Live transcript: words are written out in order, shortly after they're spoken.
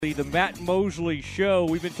the Matt Mosley Show.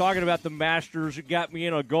 We've been talking about the Masters. It got me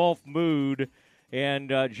in a golf mood. And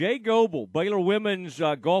Jay Goble, Baylor women's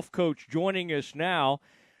golf coach, joining us now.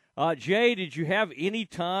 Jay, did you have any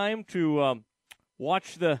time to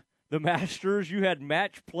watch the Masters? You had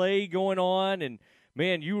match play going on, and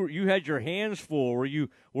man, you had your hands full. Were you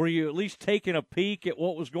at least taking a peek at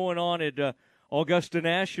what was going on at Augusta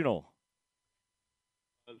National?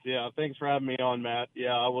 Yeah, thanks for having me on, Matt.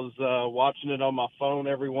 Yeah, I was watching it on my phone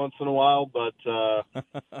every once in a while, but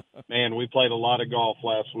man, we played a lot of golf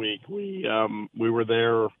last week. We were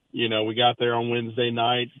there, we got there on Wednesday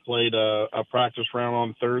night, played a practice round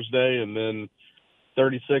on Thursday, and then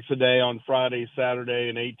 36 a day on Friday, Saturday,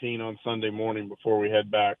 and 18 on Sunday morning before we head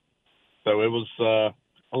back. So it was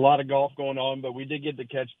a lot of golf going on, but we did get to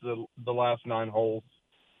catch the last 9 holes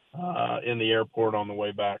in the airport on the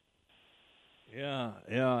way back. Yeah,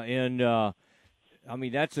 and I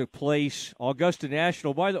mean that's a place, Augusta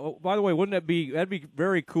National. By the way, wouldn't that'd be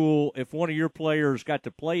very cool if one of your players got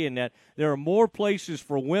to play in that? There are more places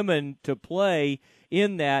for women to play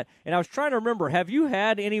in that, and I was trying to remember. Have you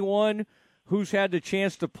had anyone who's had the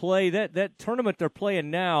chance to play that tournament they're playing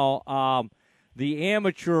now? The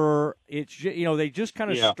amateur, they just kind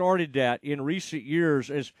of started that in recent years.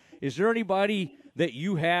 Is there anybody that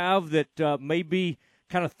you have that maybe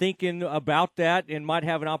kind of thinking about that and might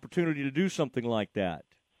have an opportunity to do something like that?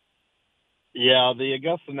 Yeah, the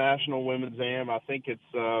Augusta National Women's Am, I think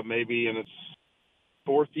it's maybe in its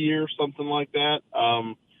 4th year, something like that.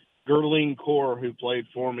 Gerline Kaur, who played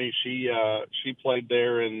for me, she played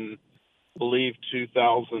there in, I believe,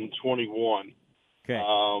 2021. Okay.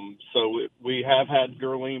 So we have had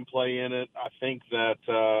Gerline play in it. I think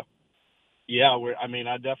that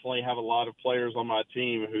I definitely have a lot of players on my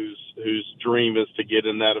team whose dream is to get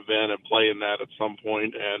in that event and play in that at some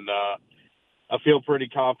point. And I feel pretty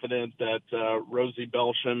confident that Rosie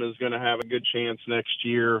Belsham is going to have a good chance next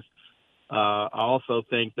year. I also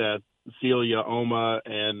think that Celia Oma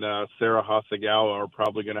and Sarah Hasegawa are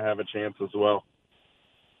probably going to have a chance as well.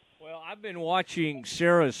 Well, I've been watching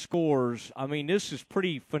Sarah's scores. I mean, this is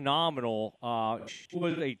pretty phenomenal. She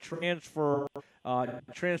was a transfer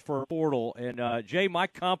portal. And, Jay, my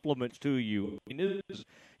compliments to you. I mean,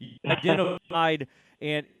 you identified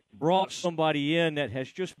and brought somebody in that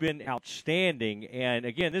has just been outstanding. And,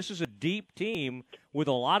 again, this is a deep team with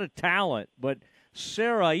a lot of talent. But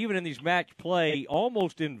Sarah, even in these match play,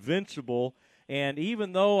 almost invincible. And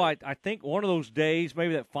even though I think one of those days,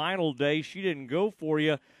 maybe that final day, she didn't go for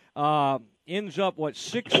you, ends up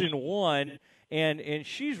 6-1, and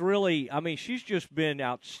she's really, I mean, she's just been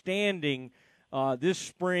outstanding this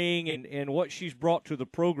spring and what she's brought to the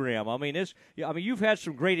program. I mean, you've had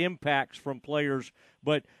some great impacts from players,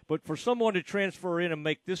 but for someone to transfer in and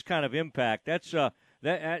make this kind of impact, that's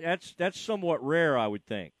somewhat rare, I would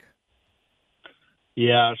think.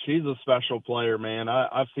 Yeah, she's a special player, man.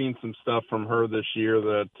 I've seen some stuff from her this year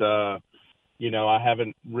that I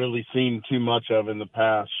haven't really seen too much of in the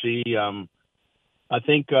past. She, I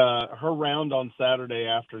think her round on Saturday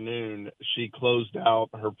afternoon, she closed out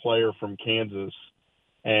her player from Kansas,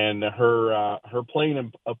 and her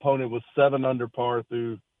playing opponent was 7 under par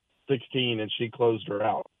through 16, and she closed her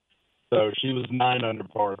out. So she was 9 under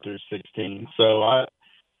par through 16. So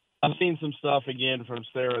I've seen some stuff again from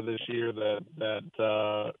Sarah this year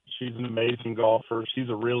that she's an amazing golfer. She's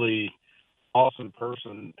a really awesome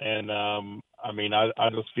person, and I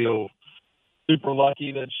just feel super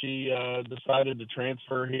lucky that she decided to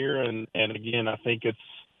transfer here, and again, I think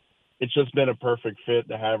it's just been a perfect fit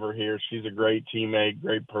to have her here. She's a great teammate,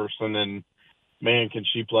 great person, and man, can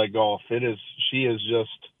she play golf. She is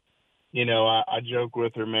just, I joke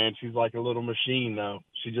with her, man, she's like a little machine though.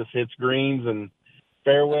 She just hits greens and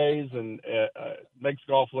fairways and makes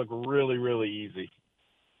golf look really, really easy.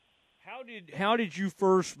 How did you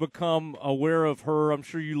first become aware of her? I'm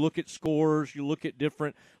sure you look at scores, you look at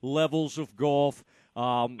different levels of golf.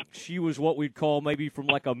 She was what we'd call maybe from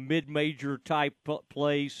like a mid-major type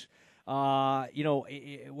place. How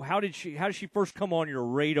did she first come on your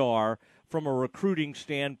radar from a recruiting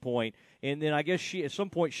standpoint? And then I guess at some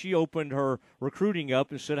point she opened her recruiting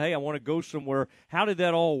up and said, "Hey, I want to go somewhere." How did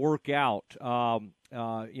that all work out?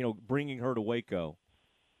 Bringing her to Waco.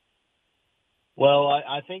 Well,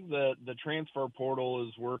 I think the transfer portal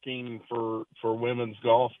is working for women's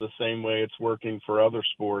golf the same way it's working for other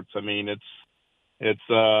sports. I mean, it's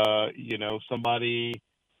somebody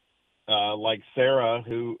like Sarah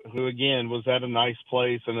who again was at a nice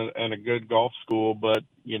place and a good golf school, but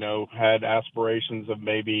had aspirations of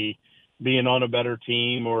maybe being on a better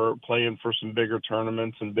team or playing for some bigger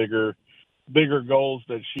tournaments and bigger goals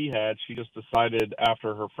that she had. She just decided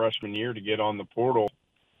after her freshman year to get on the portal.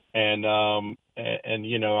 And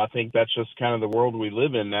you know, I think that's just kind of the world we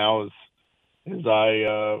live in now. Is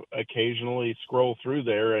I occasionally scroll through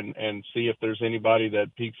there and see if there's anybody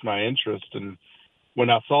that piques my interest. And when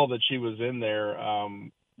I saw that she was in there,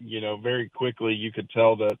 you know, very quickly you could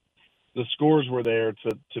tell that the scores were there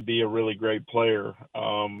to be a really great player.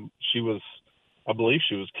 I believe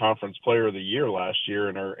she was Conference Player of the Year last year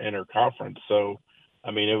in her conference. So,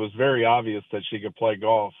 I mean, it was very obvious that she could play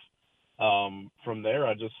golf. From there,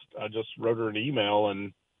 I just wrote her an email,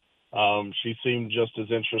 and she seemed just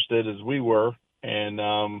as interested as we were. And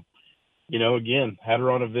you know, again, had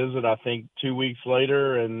her on a visit. I think 2 weeks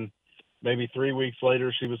later, and maybe 3 weeks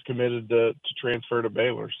later, she was committed to transfer to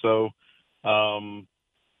Baylor. So,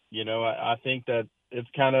 you know, I think that it's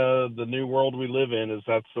kind of the new world we live in. Is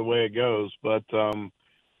that's the way it goes. But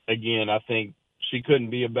again, I think she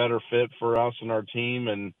couldn't be a better fit for us and our team,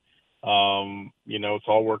 and you know, it's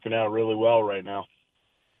all working out really well right now.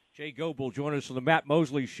 Jay Goble joining us on the Matt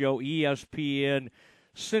Mosley Show, ESPN,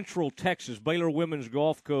 Central Texas, Baylor women's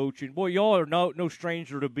golf coach. And, boy, y'all are no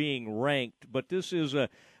stranger to being ranked. But this is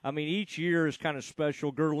each year is kind of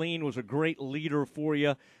special. Gurleen was a great leader for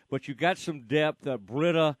you, but you got some depth.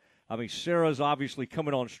 Britta, Sarah's obviously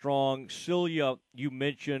coming on strong. Celia, you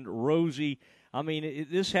mentioned. Rosie.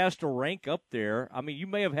 This has to rank up there. You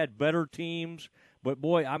may have had better teams, but,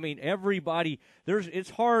 boy, everybody –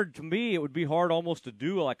 it's hard to me. It would be hard almost to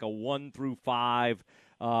do like a 1 through 5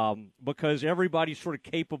 because everybody's sort of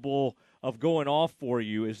capable of going off for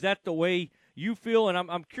you. Is that the way you feel? And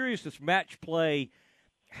I'm curious, this match play,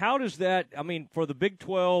 how does that – for the Big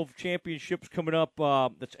 12 championships coming up,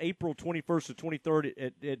 that's April 21st to 23rd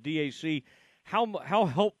at DAC, how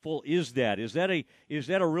helpful is that? Is that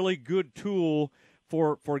a really good tool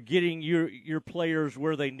for getting your players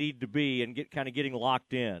where they need to be and getting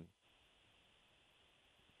locked in?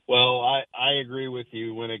 Well, I agree with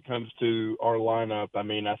you when it comes to our lineup.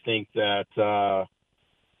 I think that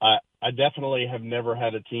I definitely have never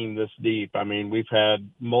had a team this deep. We've had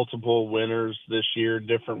multiple winners this year,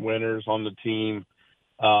 different winners on the team.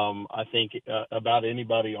 I think about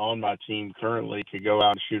anybody on my team currently could go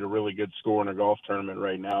out and shoot a really good score in a golf tournament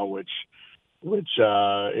right now, which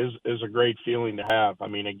is a great feeling to have.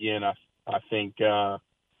 Again, I think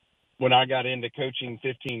when I got into coaching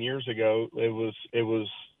 15 years ago, it was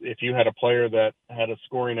if you had a player that had a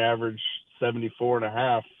scoring average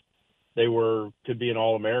 74.5, they could be an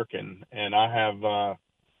All-American. And I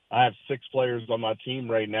have 6 players on my team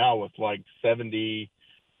right now with like 72.5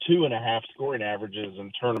 scoring averages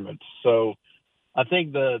in tournaments. So I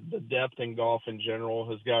think the depth in golf in general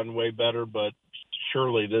has gotten way better, but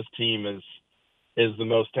surely this team is the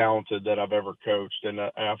most talented that I've ever coached, and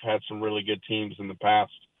I've had some really good teams in the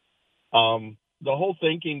past. The whole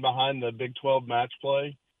thinking behind the Big 12 match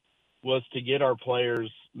play was to get our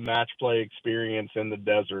players match play experience in the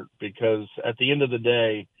desert, because at the end of the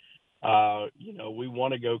day, we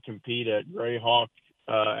want to go compete at Greyhawk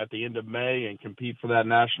at the end of May and compete for that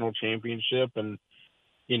national championship. And,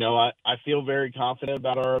 I feel very confident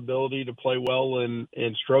about our ability to play well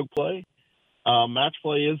in stroke play. Match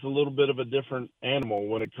play is a little bit of a different animal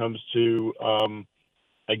when it comes to,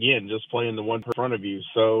 again, just playing the one in front of you.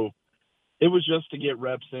 So it was just to get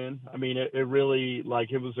reps in. It really,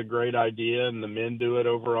 it was a great idea, and the men do it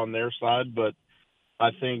over on their side. But I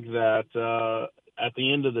think that at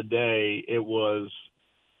the end of the day, it was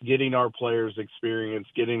getting our players experience,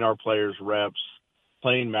 getting our players reps,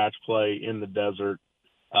 playing match play in the desert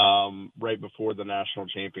right before the national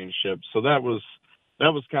championship. So that was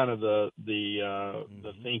kind of the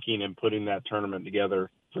thinking in putting that tournament together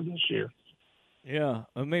for this year. Yeah,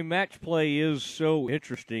 match play is so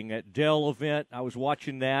interesting. At Dell event, I was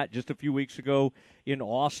watching that just a few weeks ago in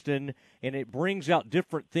Austin, and it brings out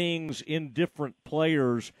different things in different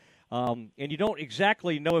players. And you don't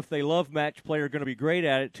exactly know if they love match play or going to be great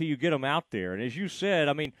at it till you get them out there. And as you said,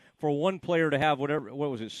 for one player to have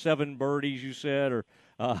 7 birdies you said, or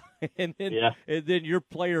and then your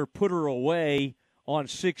player put her away on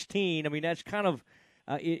 16. That's kind of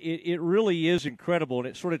it really is incredible, and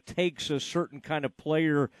it sort of takes a certain kind of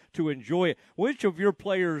player to enjoy it. Which of your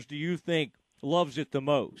players do you think loves it the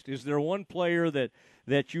most? Is there one player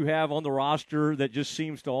that you have on the roster that just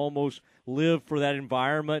seems to almost live for that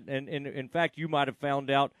environment? And in fact, you might have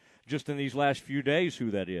found out just in these last few days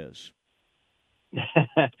who that is.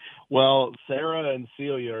 Well, Sarah and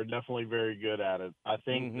Celia are definitely very good at it. I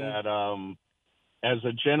think that as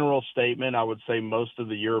a general statement, I would say most of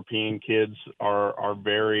the European kids are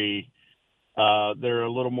very they're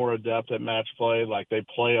a little more adept at match play. Like, they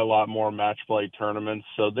play a lot more match play tournaments,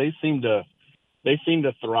 so they seem to they seem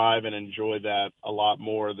to thrive and enjoy that a lot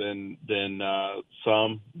more than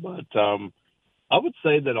some. But I would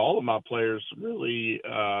say that all of my players really,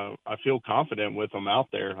 I feel confident with them out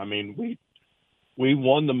there. I mean, we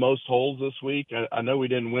won the most holes this week. I know we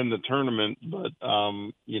didn't win the tournament, but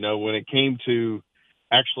when it came to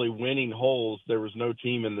actually winning holes, there was no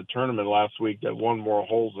team in the tournament last week that won more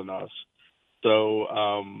holes than us. So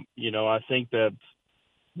I think that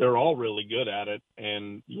they're all really good at it.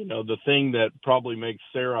 And the thing that probably makes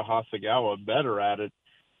Sarah Hasagawa better at it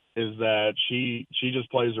is that she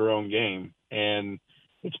just plays her own game, and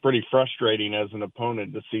it's pretty frustrating as an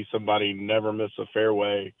opponent to see somebody never miss a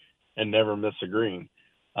fairway and never miss a green.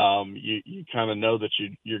 You kind of know that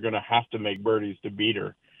you're going to have to make birdies to beat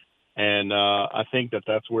her, and I think that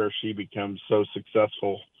that's where she becomes so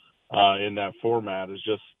successful in that format, is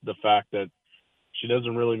just the fact that she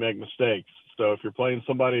doesn't really make mistakes. So if you're playing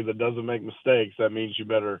somebody that doesn't make mistakes, that means you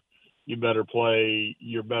better play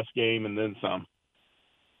your best game and then some.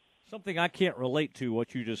 Something I can't relate to,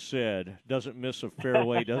 what you just said. Doesn't miss a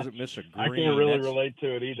fairway, doesn't miss a green. I can't really relate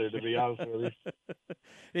to it either, to be honest with you.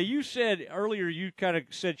 Now, you said earlier, you kind of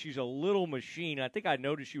said she's a little machine. I think I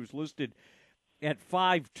noticed she was listed at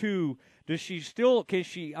 5'2". Does she still, can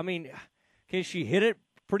she hit it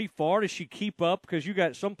pretty far? Does she keep up? Because you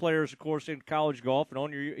got some players, of course, in college golf and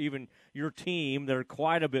on your team, they're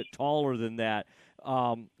quite a bit taller than that.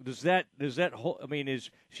 Is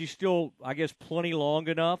she still, I guess, plenty long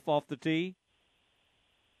enough off the tee?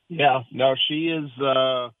 Yeah, no, she is.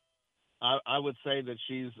 I would say that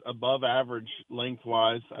she's above average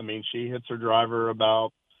lengthwise. I mean, she hits her driver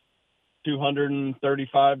about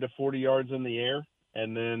 235 to 40 yards in the air,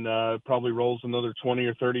 and then probably rolls another 20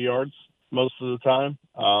 or 30 yards most of the time.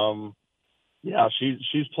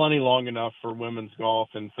 She's plenty long enough for women's golf.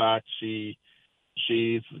 In fact,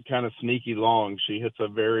 she's kind of sneaky long. She hits a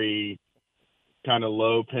very kind of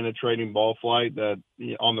low penetrating ball flight that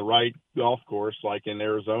on the right golf course, like in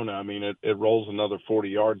Arizona, I mean, it rolls another 40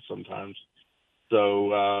 yards sometimes.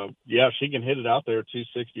 So, she can hit it out there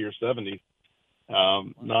 260 or 70.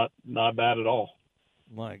 Not bad at all.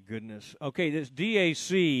 My goodness. Okay, this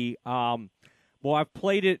DAC, I've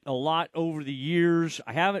played it a lot over the years.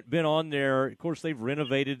 I haven't been on there. Of course, they've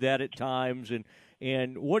renovated that at times.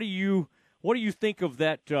 And what do you think of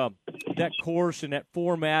that course and that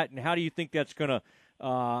format, and how do you think that's going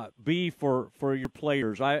to be for your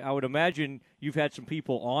players? I would imagine you've had some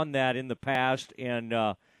people on that in the past,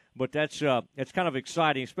 but that's kind of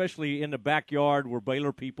exciting, especially in the backyard where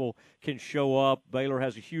Baylor people can show up. Baylor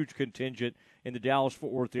has a huge contingent in the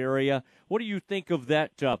Dallas-Fort Worth area. What do you think of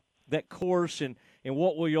that course, and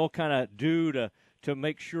what will y'all kind of do to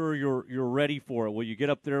make sure you're ready for it? Will you get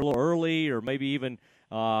up there a little early, or maybe even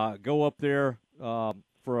go up there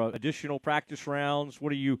for additional practice rounds?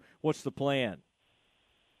 What's the plan?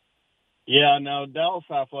 Yeah, no, Dallas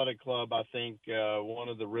Athletic Club, I think one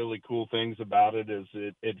of the really cool things about it is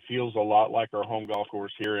it feels a lot like our home golf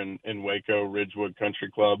course here in Waco, Ridgewood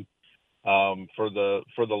Country Club. For the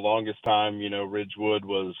longest time, Ridgewood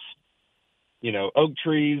was, oak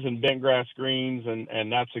trees and bent grass greens,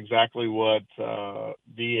 and that's exactly what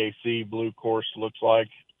DAC Blue Course looks like.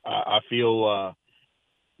 I feel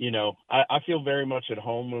I feel very much at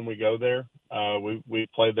home when we go there. We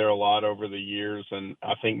played there a lot over the years, and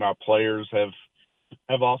I think my players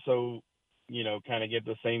have also, kind of get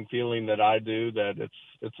the same feeling that I do, that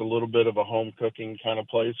it's a little bit of a home cooking kind of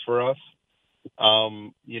place for us.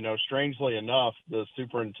 Strangely enough, the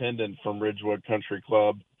superintendent from Ridgewood Country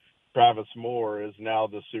Club, Travis Moore, is now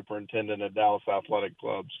the superintendent at Dallas Athletic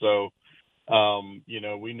Club. So,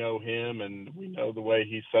 we know him, and we know the way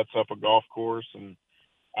he sets up a golf course, and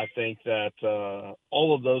I think that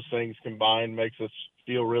all of those things combined makes us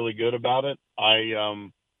feel really good about it.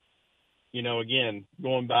 Again,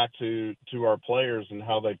 going back to our players and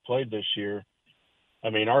how they played this year, I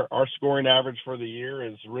mean, our scoring average for the year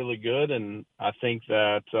is really good, and I think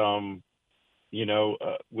that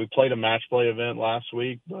we played a match play event last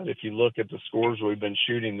week, but if you look at the scores we've been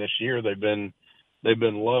shooting this year, they've been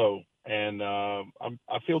low, and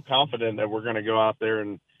I feel confident that we're going to go out there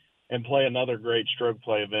and play another great stroke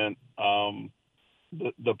play event.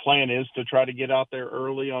 The plan is to try to get out there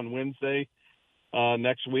early on Wednesday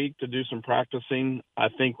next week to do some practicing. I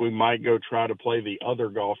think we might go try to play the other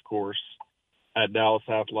golf course at Dallas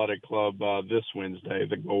Athletic Club this Wednesday,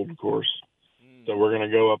 the Gold Course. So we're going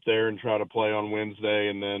to go up there and try to play on Wednesday,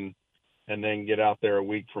 and then get out there a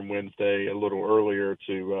week from Wednesday a little earlier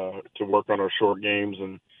to work on our short games,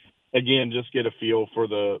 and again, just get a feel for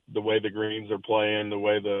the way the greens are playing, the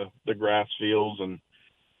way the grass feels, and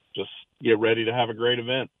just get ready to have a great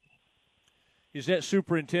event. Is that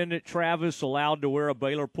Superintendent Travis allowed to wear a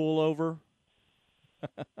Baylor pullover?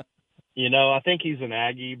 I think he's an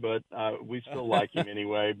Aggie, but we still like him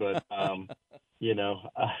anyway. But,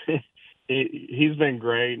 he's been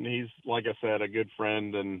great, and he's, like I said, a good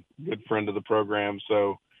friend of the program.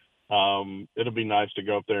 So it'll be nice to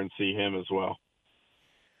go up there and see him as well.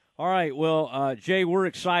 All right. Well, Jay, we're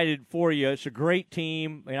excited for you. It's a great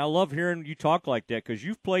team, and I love hearing you talk like that because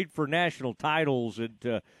you've played for national titles, and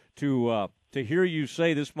to hear you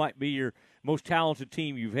say this might be your most talented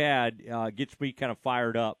team you've had gets me kind of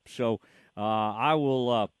fired up. So I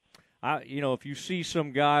will, if you see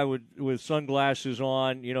some guy with sunglasses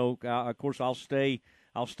on, of course I'll stay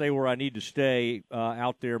where I need to stay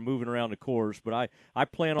out there moving around the course. But I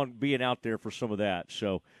plan on being out there for some of that.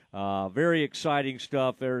 So very exciting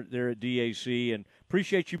stuff there at DAC, and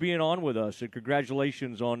appreciate you being on with us. And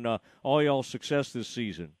congratulations on all y'all's success this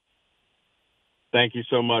season. Thank you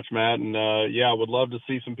so much, Matt. And, I would love to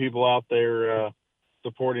see some people out there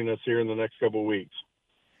supporting us here in the next couple of weeks.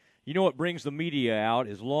 You know what brings the media out?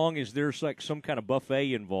 As long as there's like some kind of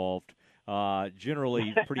buffet involved,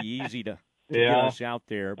 generally pretty easy to get us out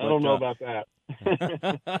there. But, I don't know about that.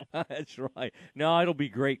 That's right. No, it'll be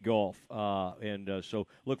great golf, and so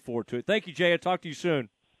look forward to it. Thank you, Jay. I'll talk to you soon.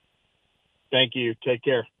 Thank you. Take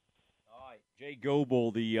care. All right, Jay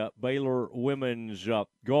Goble, the Baylor women's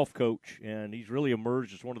golf coach, and he's really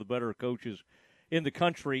emerged as one of the better coaches in the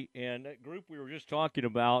country. And that group we were just talking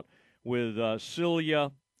about with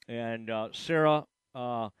Celia and Sarah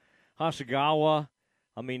Hasagawa,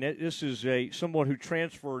 I mean, this is someone who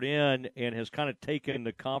transferred in and has kind of taken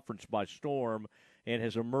the conference by storm and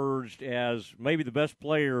has emerged as maybe the best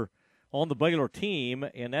player on the Baylor team,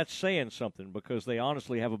 and that's saying something because they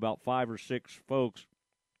honestly have about 5 or 6 folks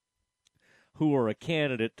who are a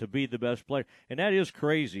candidate to be the best player. And that is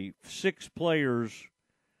crazy. 6 players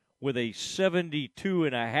with a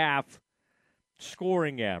 72.5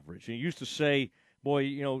 scoring average. And you used to say,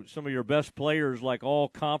 boy, some of your best players, like all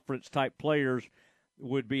conference type players,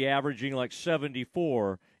 would be averaging like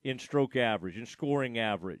 74 in stroke average and scoring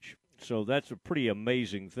average. So that's a pretty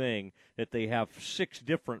amazing thing that they have 6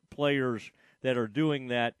 different players that are doing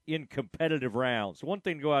that in competitive rounds. One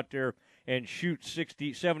thing to go out there and shoot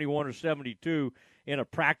 60, 71 or 72 in a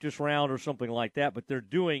practice round or something like that, but they're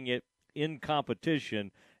doing it in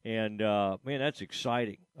competition. And, man, that's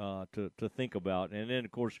exciting to think about. And then,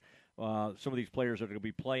 of course, some of these players are going to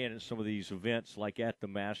be playing at some of these events like at the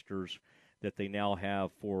Masters that they now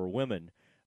have for women.